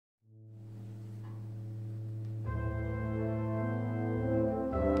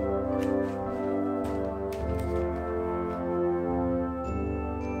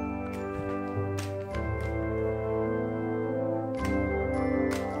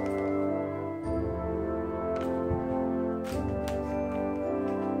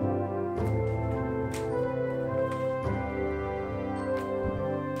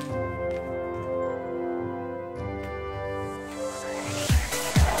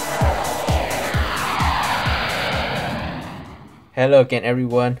Hello again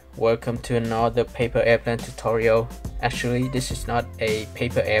everyone, welcome to another paper airplane tutorial. Actually this is not a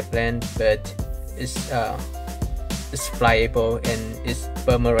paper airplane, but it's flyable and it's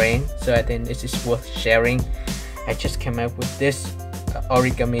boomerang, so I think this is worth sharing. I just came up with this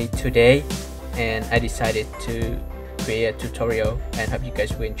origami today and I decided to create a tutorial and hope you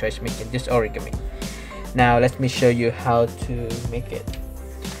guys will enjoy making this origami. Now let me show you how to make it.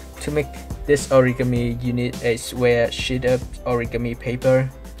 To make this origami, you need a square sheet of origami paper.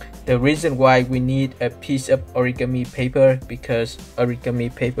 The reason why we need a piece of origami paper because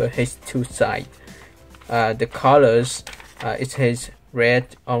origami paper has two sides. The colors, it has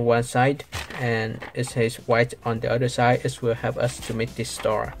red on one side and it has white on the other side. It will help us to make this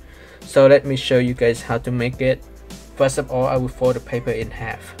star. So let me show you guys how to make it. First of all, I will fold the paper in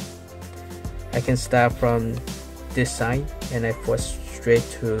half. I can start from this side and I fold straight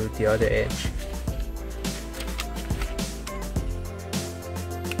to the other edge.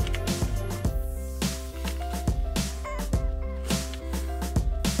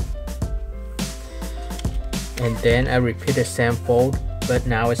 And then I repeat the same fold, but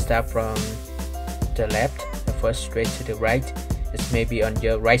now I start from the left. I fold straight to the right. It's maybe on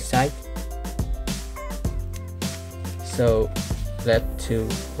your right side. So left to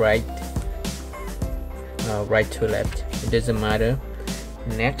right, right to left. It doesn't matter.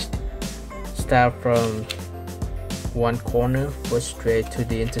 Next, start from one corner, go straight to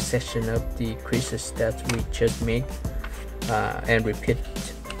the intersection of the creases that we just made, and repeat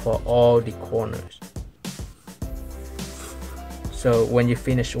for all the corners. So when you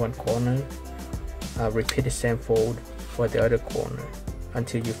finish one corner, repeat the same fold for the other corner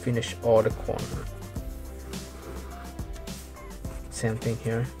until you finish all the corners. Same thing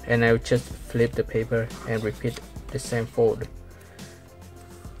here, and I will just flip the paper and repeat the same fold.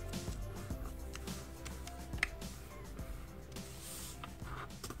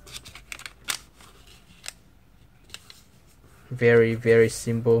 Very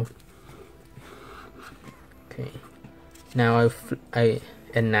simple. Okay, now I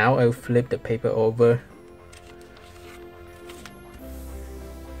will flip the paper over.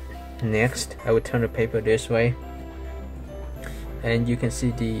 Next, I will turn the paper this way, and you can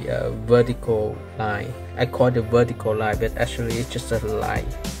see the vertical line. I call it the vertical line, but actually it's just a line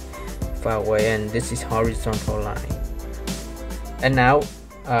far away, and this is horizontal line. And now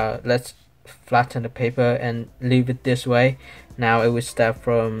let's flatten the paper and leave it this way. Now I will start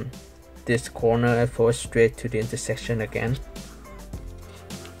from this corner and fold straight to the intersection again,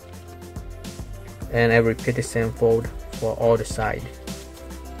 and I repeat the same fold for all the sides.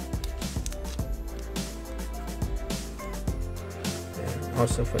 And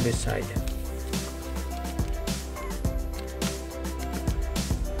also for this side.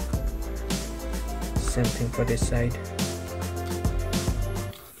 Same thing for this side.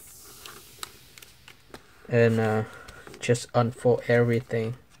 And just unfold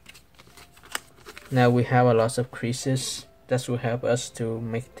everything. Now we have a lot of creases that will help us to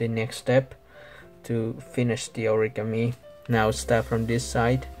make the next step to finish the origami. Now start from this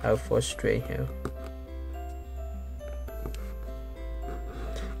side. I'll fold straight here.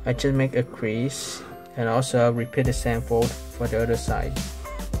 I just make a crease, and also I'll repeat the same fold for the other side.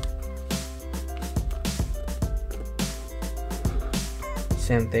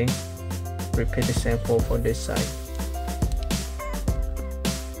 Same thing. Repeat the same fold for this side,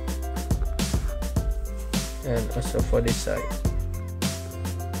 and also for this side.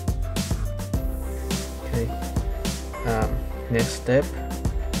 Okay. Next step,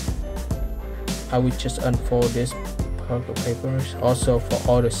 I will just unfold this part of papers also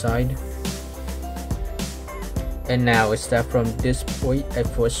for all the side. And now I start from this point. I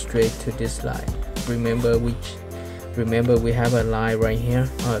fold straight to this line. Remember we have a line right here,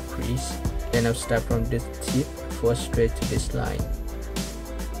 or a crease. Then I'll start from this tip, fold straight to this line.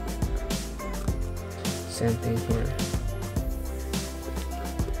 Same thing here.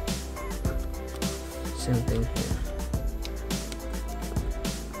 Same thing here.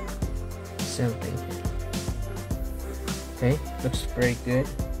 Same thing here. Okay, looks very good.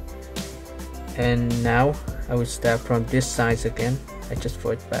 And now I will start from this side again. I just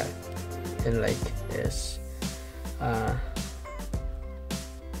fold it back and like this.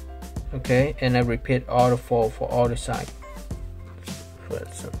 Okay, and I repeat all the fold for all the sides.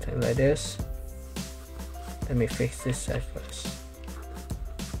 Put something like this. Let me fix this side first.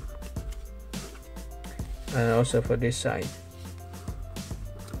 And also for this side.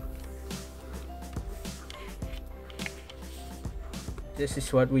 This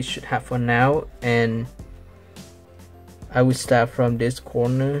is what we should have for now, and I will start from this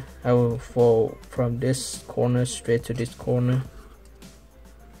corner. I will fold from this corner straight to this corner.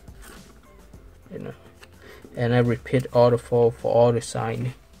 you know, and I repeat all the four for all the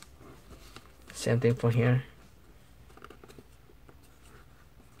side. Same thing for here.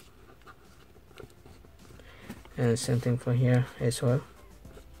 And same thing for here as well.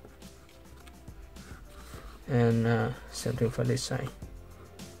 And same thing for this side.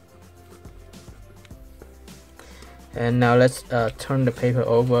 And now let's turn the paper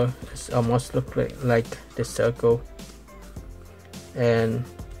over. It's almost look like the circle. And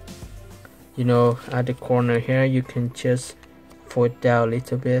you know, at the corner here you can just fold down a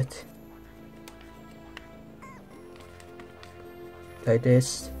little bit like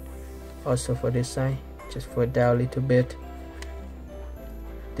this. Also for this side, just fold down a little bit,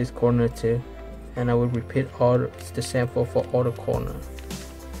 this corner too, and I will repeat all the same for all the corner.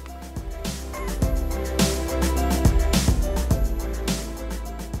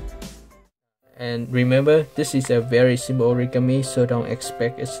 And remember, this is a very simple origami, so don't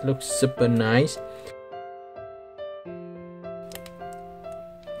expect it looks super nice.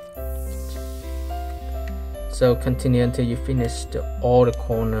 So continue until you finish all the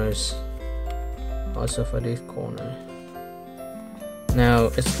corners. Also for this corner. Now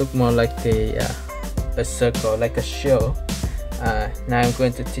it's look more like a circle, like a shell. Now I'm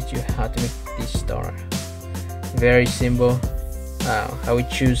going to teach you how to make this star. Very simple. I will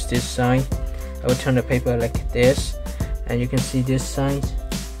choose this side. I will turn the paper like this, and you can see this side.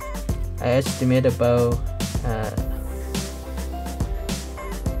 I estimate about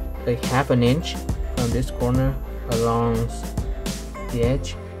like half an inch from this corner along the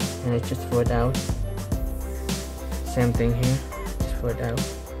edge, and I just fold out. Same thing here, just fold out.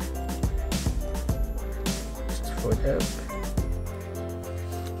 Just fold out.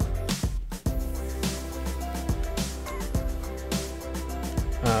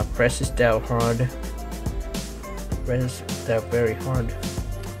 Press it down hard. Press it down very hard.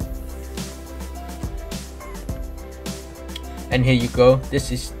 And here you go.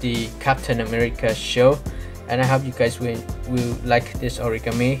 This is the Captain America show, and I hope you guys will like this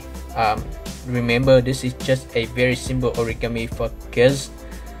origami. Remember, this is just a very simple origami for kids,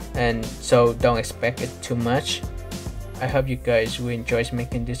 and so don't expect it too much. I hope you guys will enjoy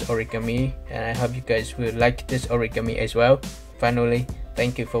making this origami, and I hope you guys will like this origami as well. Finally,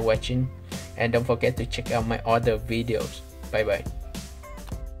 thank you for watching, and don't forget to check out my other videos. Bye bye.